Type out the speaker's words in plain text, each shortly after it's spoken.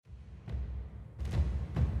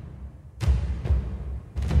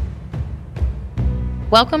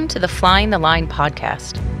Welcome to the Flying the Line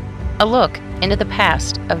podcast, a look into the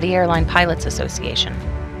past of the Airline Pilots Association.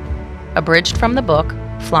 Abridged from the book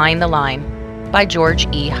Flying the Line by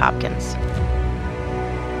George E. Hopkins.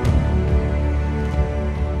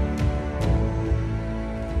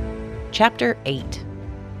 Chapter 8,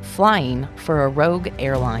 Flying for a Rogue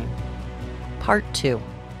Airline, Part 2.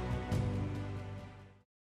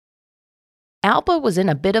 ALPA was in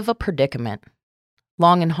a bit of a predicament.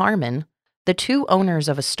 Long and Harmon, the two owners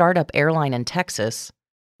of a startup airline in Texas,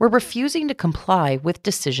 were refusing to comply with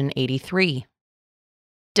Decision 83.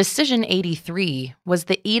 Decision 83 was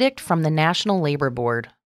the edict from the National Labor Board,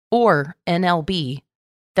 or NLB,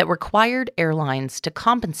 that required airlines to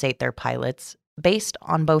compensate their pilots based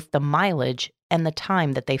on both the mileage and the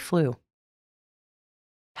time that they flew.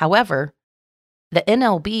 However, the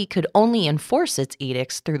NLB could only enforce its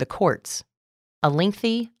edicts through the courts, a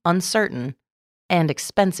lengthy, uncertain, and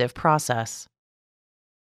expensive process.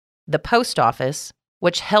 The post office,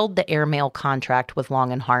 which held the airmail contract with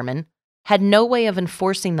Long and Harmon, had no way of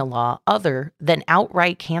enforcing the law other than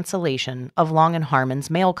outright cancellation of Long and Harmon's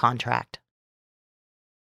mail contract.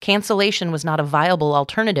 Cancellation was not a viable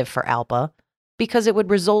alternative for ALPA because it would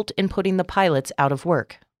result in putting the pilots out of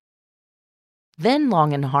work. Then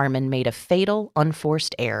Long and Harmon made a fatal,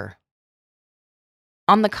 unforced error.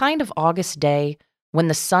 On the kind of August day when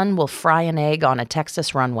the sun will fry an egg on a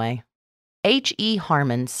Texas runway, H.E.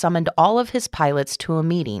 Harmon summoned all of his pilots to a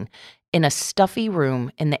meeting in a stuffy room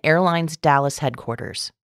in the airline's Dallas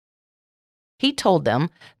headquarters. He told them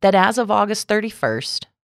that as of August 31st,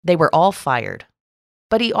 they were all fired,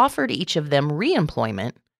 but he offered each of them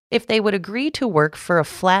reemployment if they would agree to work for a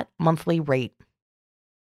flat monthly rate.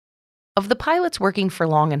 Of the pilots working for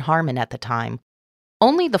Long and Harmon at the time,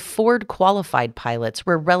 only the Ford-qualified pilots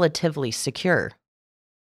were relatively secure.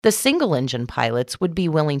 The single-engine pilots would be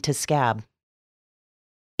willing to scab.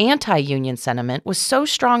 Anti-union sentiment was so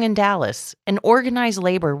strong in Dallas, and organized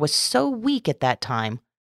labor was so weak at that time,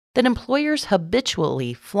 that employers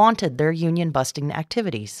habitually flaunted their union-busting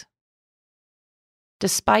activities.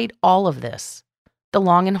 Despite all of this, the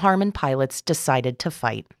Long and Harmon pilots decided to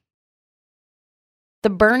fight. The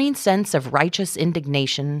burning sense of righteous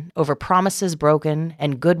indignation over promises broken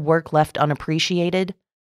and good work left unappreciated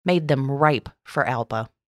made them ripe for ALPA.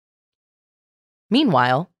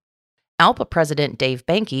 Meanwhile, ALPA President Dave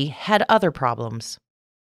Benke had other problems.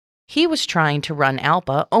 He was trying to run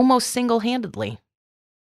ALPA almost single-handedly.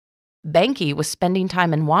 Benke was spending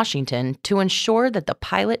time in Washington to ensure that the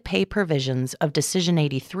pilot pay provisions of Decision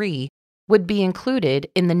 83 would be included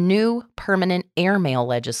in the new permanent airmail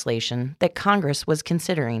legislation that Congress was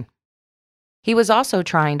considering. He was also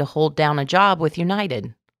trying to hold down a job with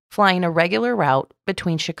United, flying a regular route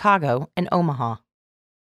between Chicago and Omaha.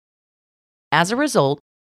 As a result,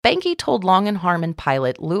 Benke told Long and Harmon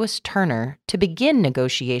pilot Louis Turner to begin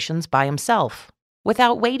negotiations by himself,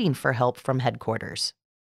 without waiting for help from headquarters.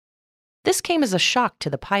 This came as a shock to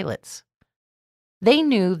the pilots. They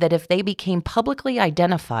knew that if they became publicly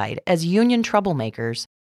identified as union troublemakers,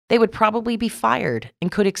 they would probably be fired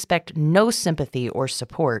and could expect no sympathy or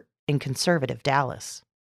support in conservative Dallas.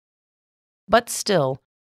 But still,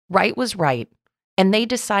 right was right, and they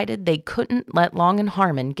decided they couldn't let Long and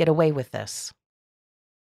Harmon get away with this.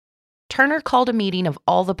 Turner called a meeting of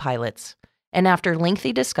all the pilots, and after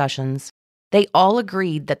lengthy discussions, they all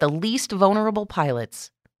agreed that the least vulnerable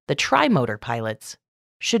pilots, the tri-motor pilots,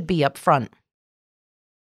 should be up front.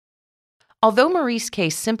 Although Maurice K.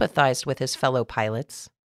 sympathized with his fellow pilots,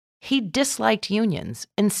 he disliked unions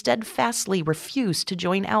and steadfastly refused to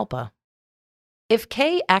join ALPA. If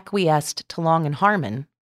K. acquiesced to Long and Harmon,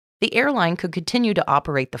 the airline could continue to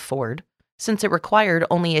operate the Ford, since it required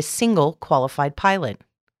only a single qualified pilot.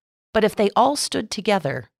 But if they all stood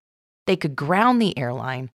together, they could ground the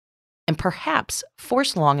airline and perhaps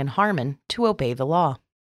force Long and Harmon to obey the law.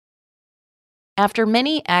 After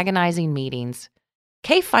many agonizing meetings,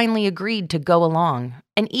 Kay finally agreed to go along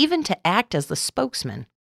and even to act as the spokesman,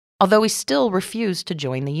 although he still refused to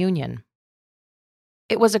join the union.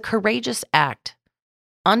 It was a courageous act,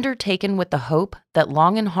 undertaken with the hope that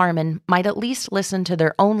Long and Harmon might at least listen to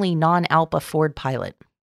their only non-ALPA Ford pilot.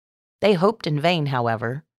 They hoped in vain,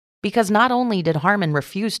 however, because not only did Harmon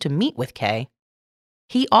refuse to meet with Kay,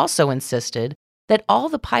 he also insisted that all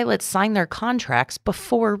the pilots sign their contracts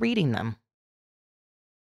before reading them.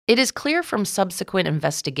 It is clear from subsequent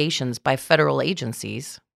investigations by federal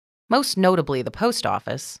agencies, most notably the Post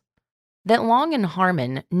Office, that Long and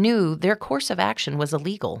Harmon knew their course of action was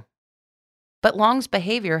illegal. But Long's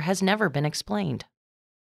behavior has never been explained.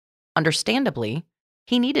 Understandably,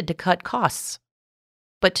 he needed to cut costs,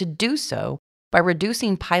 but to do so by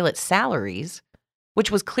reducing pilot salaries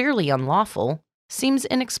which was clearly unlawful, seems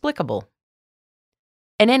inexplicable.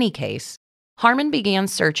 In any case, Harmon began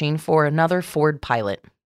searching for another Ford pilot.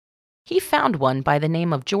 He found one by the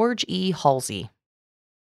name of George E. Halsey.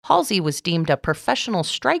 Halsey was deemed a professional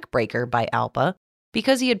strikebreaker by ALPA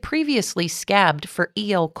because he had previously scabbed for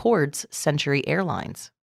E.L. Cord's Century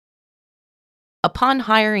Airlines. Upon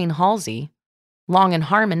hiring Halsey, Long and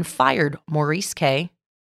Harmon fired Maurice Kay,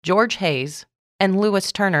 George Hayes, and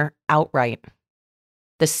Lewis Turner outright.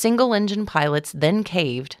 The single-engine pilots then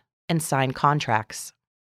caved and signed contracts.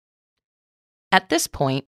 At this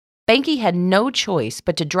point, Banky had no choice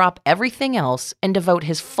but to drop everything else and devote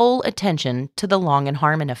his full attention to the Long and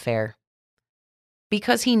Harmon affair.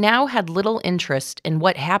 Because he now had little interest in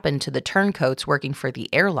what happened to the turncoats working for the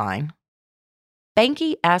airline,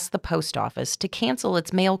 Banky asked the post office to cancel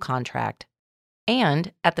its mail contract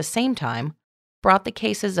and, at the same time, brought the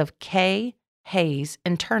cases of Kay, Hayes,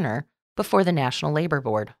 and Turner before the National Labor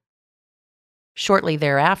Board. Shortly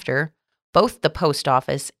thereafter, both the post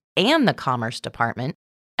office and the Commerce Department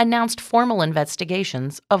announced formal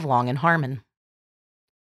investigations of Long and Harmon.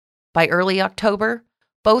 By early October,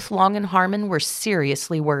 both Long and Harmon were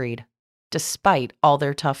seriously worried, despite all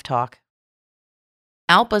their tough talk.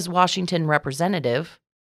 ALPA's Washington representative,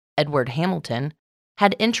 Edward Hamilton,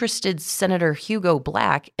 had interested Senator Hugo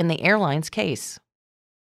Black in the airline's case.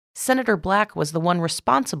 Senator Black was the one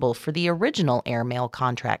responsible for the original airmail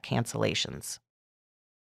contract cancellations.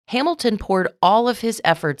 Hamilton poured all of his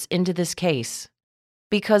efforts into this case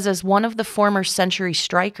because, as one of the former Century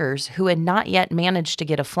strikers who had not yet managed to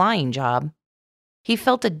get a flying job, he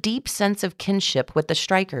felt a deep sense of kinship with the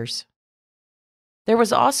strikers. There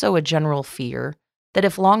was also a general fear that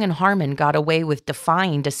if Long and Harmon got away with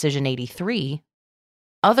defying Decision 83,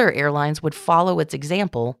 other airlines would follow its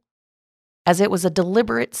example, as it was a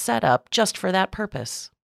deliberate setup just for that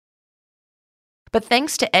purpose. But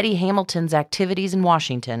thanks to Eddie Hamilton's activities in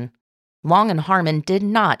Washington, Long and Harmon did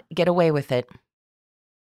not get away with it.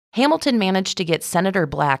 Hamilton managed to get Senator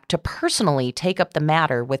Black to personally take up the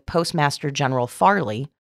matter with Postmaster General Farley,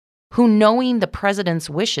 who, knowing the president's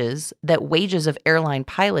wishes that wages of airline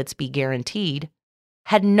pilots be guaranteed,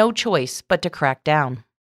 had no choice but to crack down.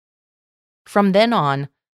 From then on,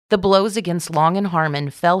 the blows against Long and Harmon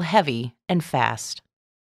fell heavy and fast.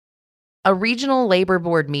 A regional labor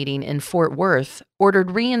board meeting in Fort Worth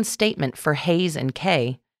ordered reinstatement for Hayes and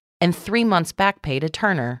Kay and 3 months back pay to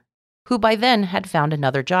Turner, who by then had found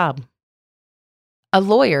another job. A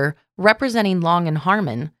lawyer representing Long and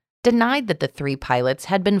Harmon denied that the 3 pilots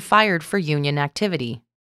had been fired for union activity,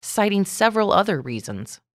 citing several other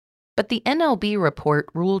reasons, but the NLB report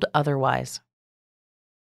ruled otherwise.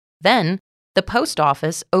 Then, the post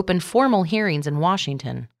office opened formal hearings in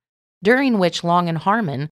Washington, during which Long and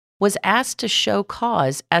Harmon was asked to show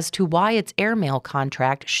cause as to why its airmail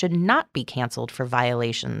contract should not be canceled for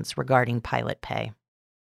violations regarding pilot pay.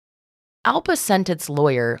 ALPA sent its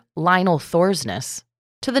lawyer, Lionel Thorsness,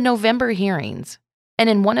 to the November hearings, and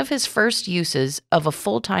in one of his first uses of a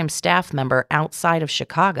full-time staff member outside of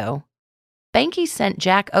Chicago, Banky sent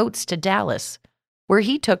Jack Oates to Dallas, where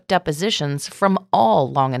he took depositions from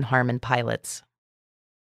all Long and Harmon pilots.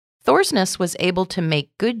 Thorsness was able to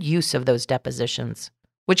make good use of those depositions,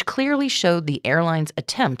 which clearly showed the airline's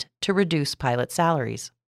attempt to reduce pilot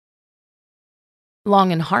salaries.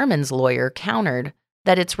 Long and Harmon's lawyer countered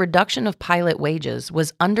that its reduction of pilot wages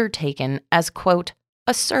was undertaken as, quote,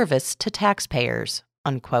 a service to taxpayers,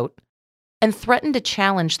 unquote, and threatened to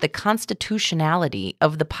challenge the constitutionality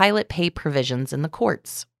of the pilot pay provisions in the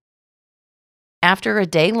courts. After a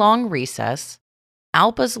day-long recess,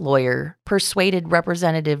 ALPA's lawyer persuaded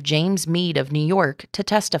Representative James Meade of New York to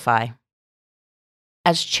testify.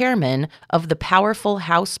 As chairman of the powerful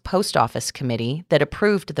House Post Office Committee that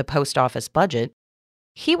approved the post office budget,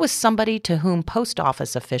 he was somebody to whom post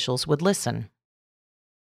office officials would listen.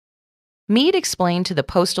 Meade explained to the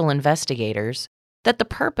postal investigators that the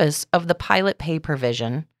purpose of the pilot pay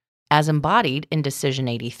provision, as embodied in Decision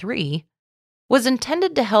 83, was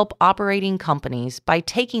intended to help operating companies by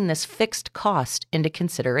taking this fixed cost into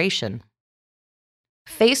consideration.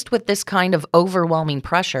 Faced with this kind of overwhelming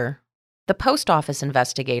pressure, the post office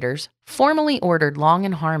investigators formally ordered Long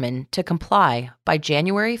and Harmon to comply by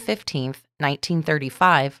January 15,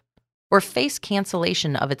 1935, or face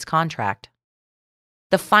cancellation of its contract.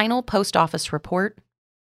 The final post office report,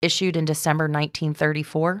 issued in December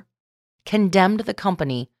 1934, condemned the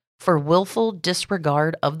company for willful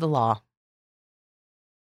disregard of the law.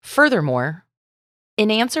 Furthermore, in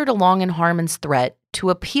answer to Long and Harmon's threat to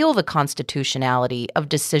appeal the constitutionality of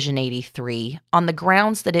Decision 83 on the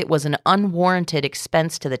grounds that it was an unwarranted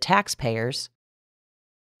expense to the taxpayers,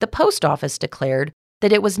 the post office declared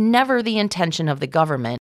that it was never the intention of the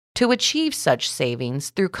government to achieve such savings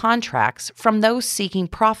through contracts from those seeking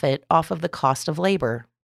profit off of the cost of labor.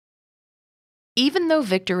 Even though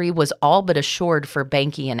victory was all but assured for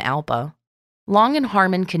Bencky and Alpa, Long and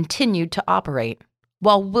Harmon continued to operate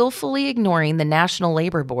while willfully ignoring the National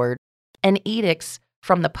Labor Board and edicts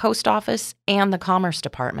from the Post Office and the Commerce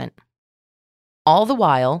Department. All the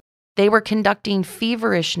while, they were conducting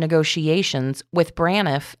feverish negotiations with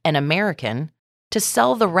Braniff and American to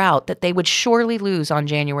sell the route that they would surely lose on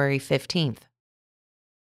January 15th.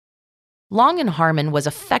 Long and Harmon was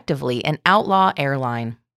effectively an outlaw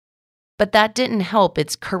airline, but that didn't help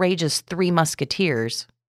its courageous Three Musketeers,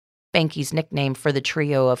 Benky's nickname for the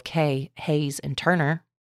trio of Kay, Hayes, and Turner.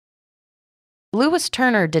 Lewis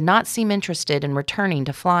Turner did not seem interested in returning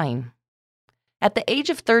to flying. At the age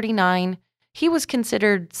of 39, he was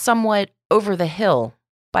considered somewhat over the hill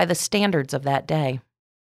by the standards of that day.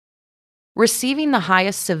 Receiving the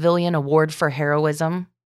highest civilian award for heroism,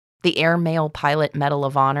 the Air Mail Pilot Medal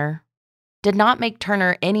of Honor, did not make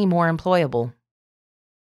Turner any more employable.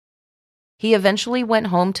 He eventually went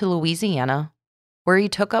home to Louisiana, where he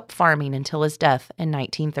took up farming until his death in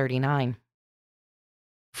 1939.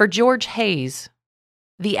 For George Hayes,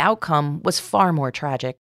 the outcome was far more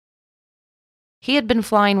tragic. He had been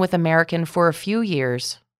flying with American for a few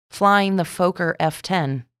years, flying the Fokker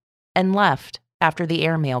F-10, and left after the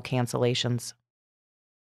airmail cancellations.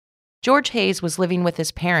 George Hayes was living with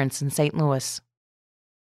his parents in St. Louis.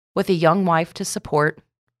 With a young wife to support,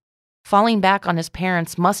 falling back on his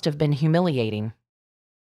parents must have been humiliating,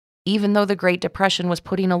 even though the Great Depression was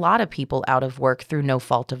putting a lot of people out of work through no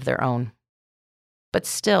fault of their own. But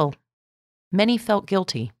still, many felt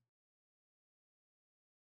guilty.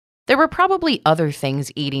 There were probably other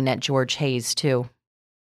things eating at George Hayes, too.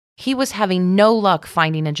 He was having no luck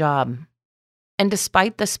finding a job, and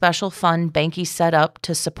despite the special fund Bencky set up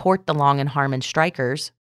to support the Long and Harmon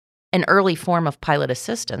strikers, an early form of pilot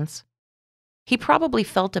assistance, he probably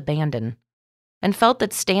felt abandoned and felt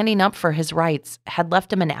that standing up for his rights had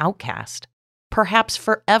left him an outcast, perhaps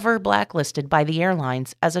forever blacklisted by the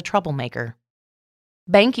airlines as a troublemaker.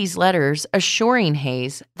 Benky's letters assuring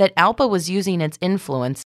Hayes that Alpa was using its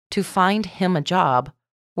influence to find him a job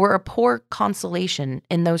were a poor consolation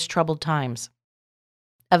in those troubled times.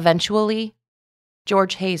 Eventually,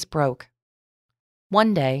 George Hayes broke.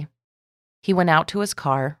 One day, he went out to his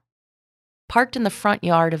car, parked in the front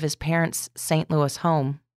yard of his parents' St. Louis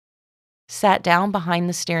home, sat down behind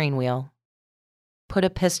the steering wheel, put a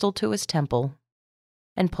pistol to his temple,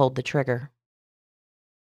 and pulled the trigger.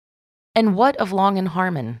 And what of Long and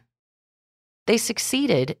Harmon? They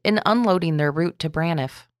succeeded in unloading their route to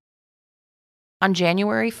Braniff. On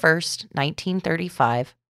January 1st,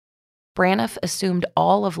 1935, Braniff assumed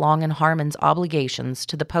all of Long and Harmon's obligations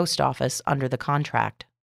to the post office under the contract.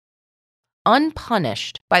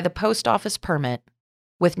 Unpunished by the post office permit,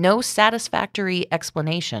 with no satisfactory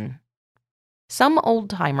explanation, some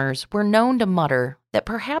old-timers were known to mutter that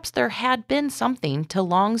perhaps there had been something to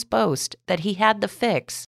Long's boast that he had the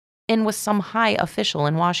fix in with some high official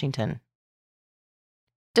in Washington.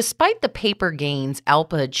 Despite the paper gains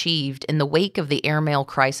Alpa achieved in the wake of the airmail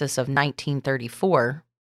crisis of 1934,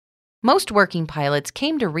 most working pilots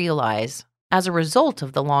came to realize, as a result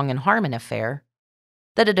of the Long and Harmon affair,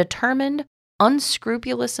 that a determined,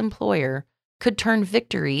 unscrupulous employer could turn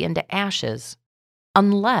victory into ashes,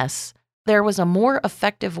 unless there was a more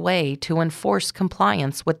effective way to enforce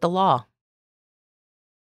compliance with the law.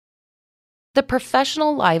 The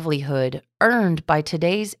professional livelihood earned by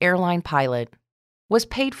today's airline pilot was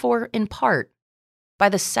paid for in part by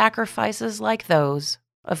the sacrifices like those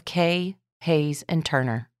of Kay, Hayes, and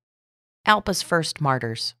Turner, Alpa's first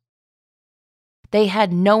martyrs. They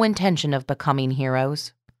had no intention of becoming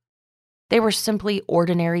heroes. They were simply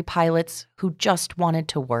ordinary pilots who just wanted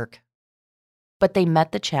to work. But they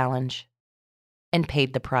met the challenge and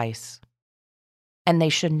paid the price. And they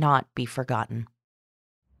should not be forgotten.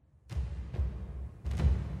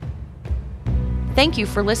 Thank you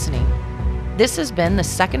for listening. This has been the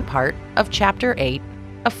second part of Chapter 8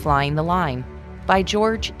 of Flying the Line by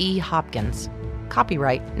George E. Hopkins,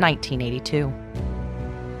 copyright 1982.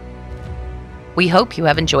 We hope you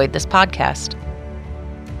have enjoyed this podcast.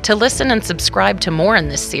 To listen and subscribe to more in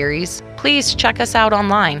this series, please check us out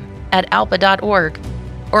online at alpa.org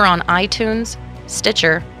or on iTunes,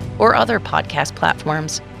 Stitcher, or other podcast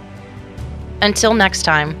platforms. Until next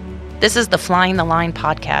time, this is the Flying the Line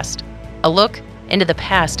podcast, a look into the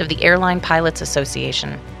past of the Airline Pilots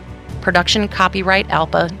Association. Production copyright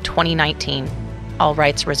ALPA 2019. All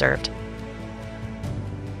rights reserved.